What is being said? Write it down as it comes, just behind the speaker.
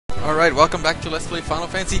Alright, welcome back to Let's Play Final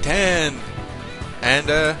Fantasy X! And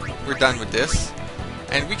we're done with this.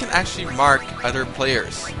 And we can actually mark other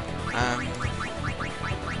players.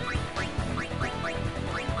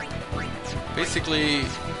 Basically...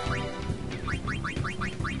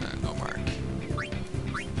 no mark.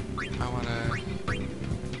 I wanna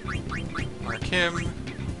mark him.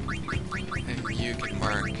 And you can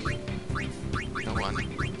mark no one.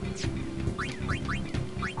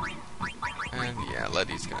 And yeah,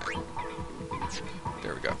 Letty's gonna...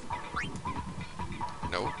 There we go.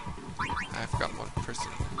 No. I forgot one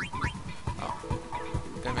person. Oh.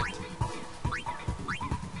 Damn it.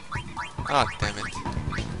 Ah, damn it.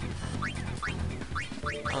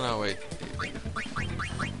 Oh no, wait.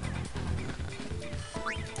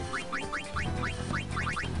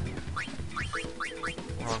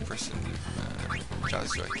 Wrong person.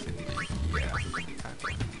 Jazu, I think. Yeah.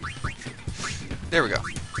 There we go.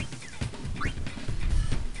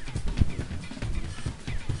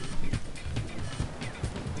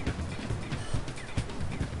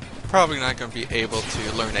 Probably not going to be able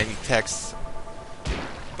to learn any text,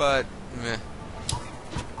 but meh.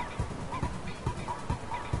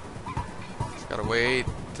 Just gotta wait.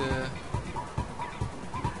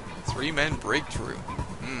 3-man breakthrough.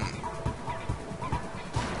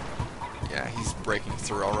 Yeah, he's breaking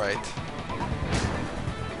through alright.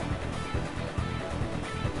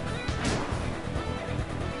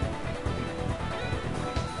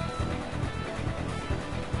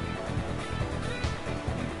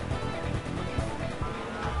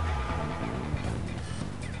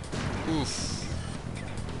 Oof.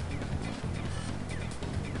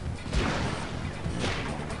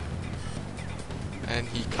 And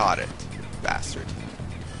he caught it. Bastard.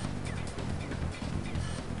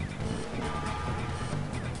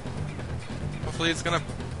 Hopefully it's gonna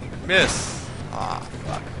miss. Ah,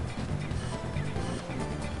 fuck.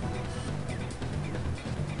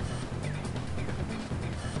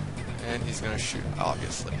 And he's gonna shoot,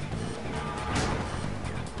 obviously.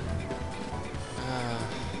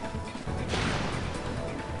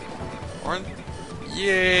 Horn?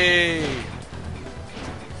 Yay!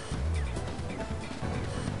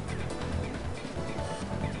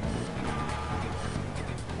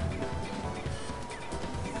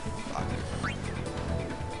 Fuck.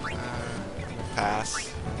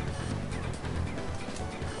 Pass.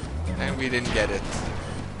 And we didn't get it.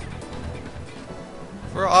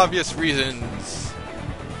 For obvious reasons.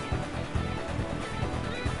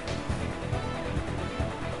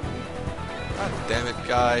 God damn it,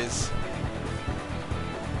 guys.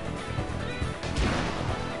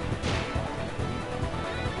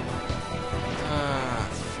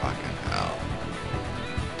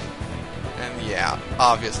 Yeah,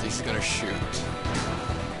 obviously he's gonna shoot.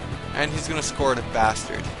 And he's gonna score the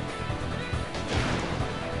bastard.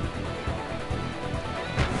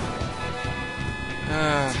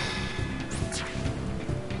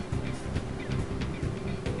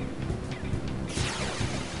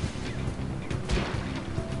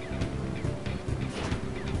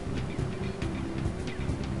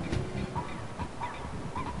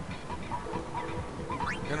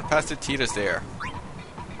 Gonna pass to Tita's there.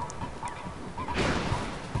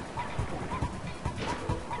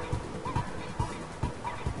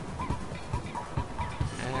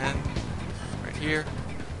 Here.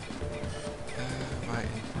 My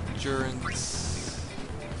endurance.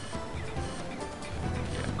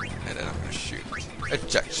 Yeah, and then I'm gonna shoot. A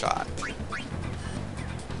jet shot.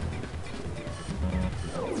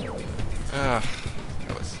 That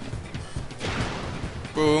was...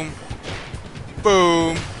 Boom.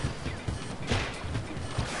 Boom.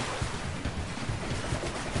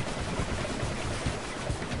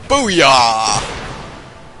 Booyah!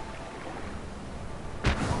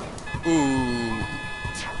 Ooh,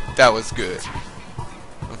 that was good.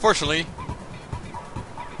 Unfortunately,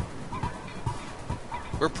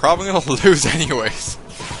 we're probably gonna lose anyways.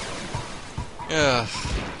 Yeah.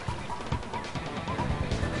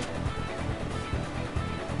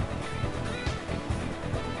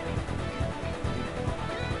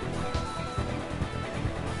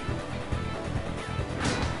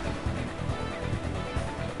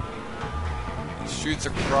 Shoots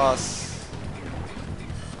across.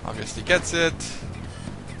 Obviously gets it.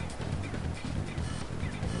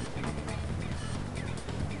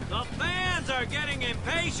 The fans are getting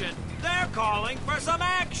impatient. They're calling for some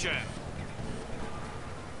action.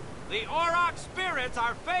 The aurochs spirits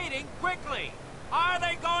are fading quickly. Are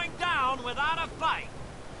they going down without a fight?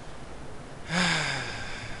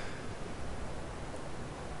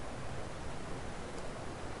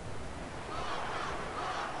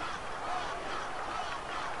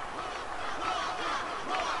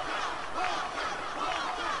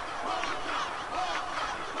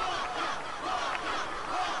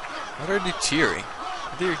 What are they cheering?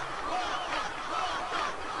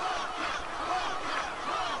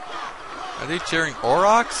 Are they cheering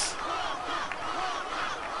aurochs?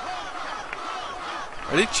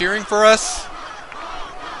 Are they cheering for us?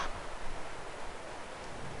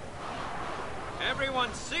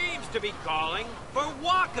 Everyone seems to be calling for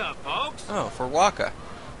Waka, folks. Oh, for Waka.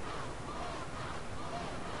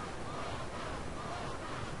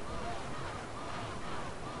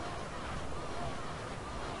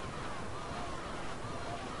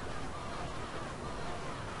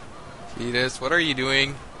 Fetus, what are you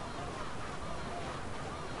doing?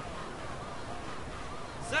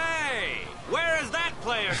 Say, where is that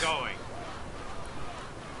player going?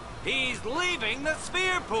 He's leaving the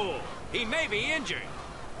sphere pool. He may be injured.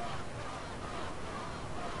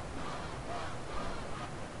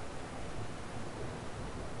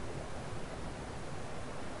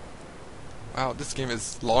 Wow, this game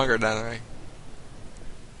is longer than I...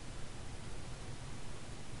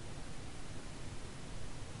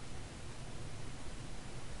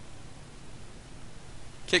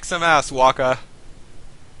 Kick some ass, Waka.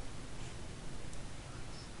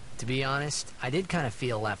 To be honest, I did kind of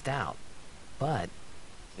feel left out. But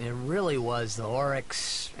it really was the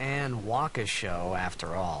aurochs and Waka show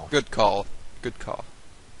after all. Good call. Good call.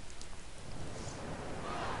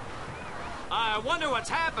 I wonder what's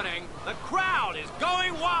happening. The crowd is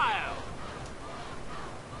going wild.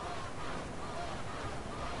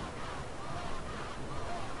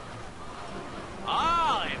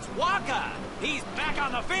 Oh, it's Waka. He's back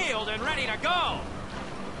on the field and ready to go.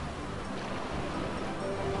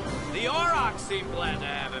 The aurochs seem glad to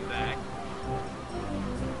have him back.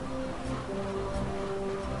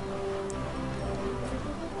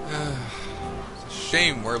 It's a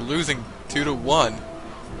shame we're losing 2-1.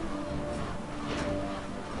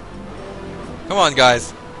 Come on,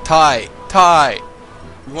 guys. Tie. Tie.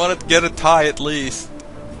 We want to get a tie at least.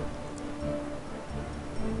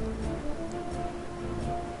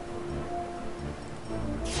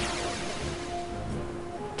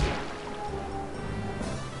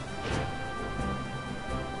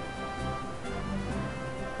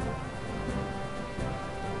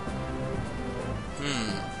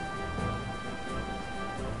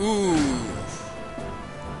 Ooh.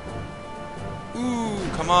 Ooh,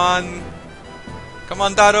 come on. Come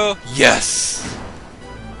on, Dado. Yes!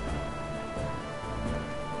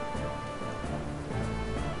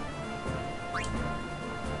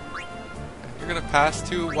 You're gonna pass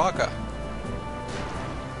to Waka.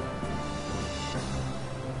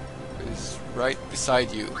 He's right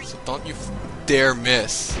beside you, so don't you dare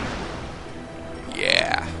miss.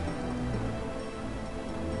 Yeah.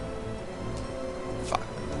 Fuck.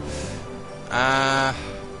 God.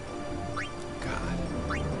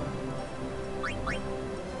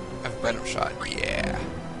 I've Venom shot. Yeah.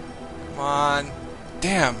 Come on.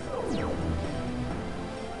 Damn.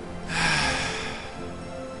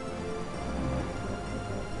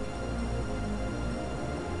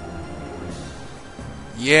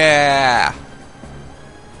 Yeah.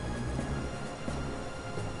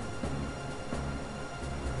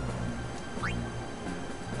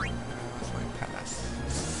 That's my pass.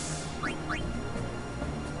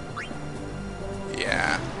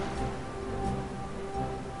 Yeah.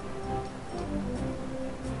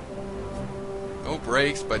 No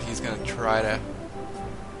brakes, but he's gonna try to.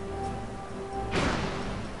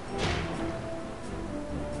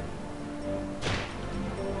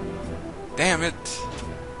 Damn it!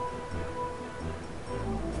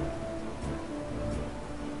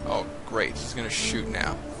 Oh, great. He's gonna shoot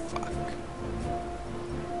now. Fuck.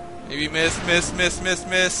 Maybe miss.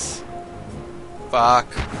 Fuck.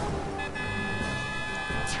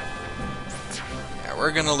 Yeah,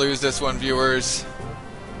 we're gonna lose this one, viewers.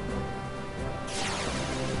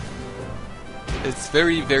 It's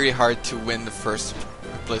very, very hard to win the first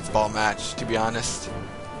blitzball match, to be honest.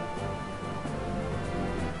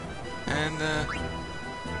 And,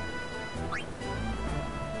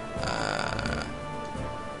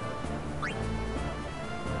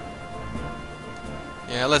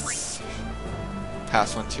 yeah, let's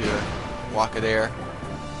pass one to Waka there.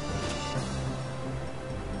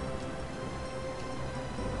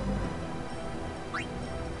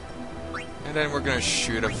 And then we're gonna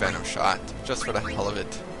shoot a Venom shot, just for the hell of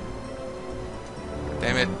it.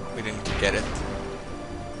 Damn it, we didn't get it.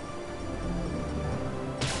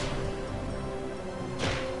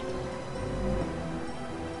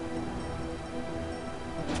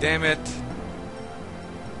 Damn it.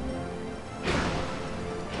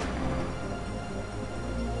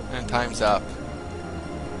 And time's up.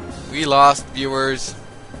 We lost, viewers.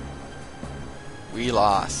 We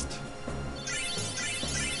lost.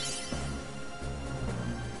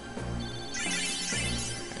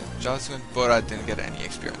 adjustment, but I didn't get any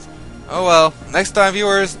experience. Oh well. Next time,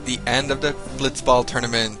 viewers, the end of the Blitzball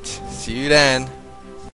tournament. See you then.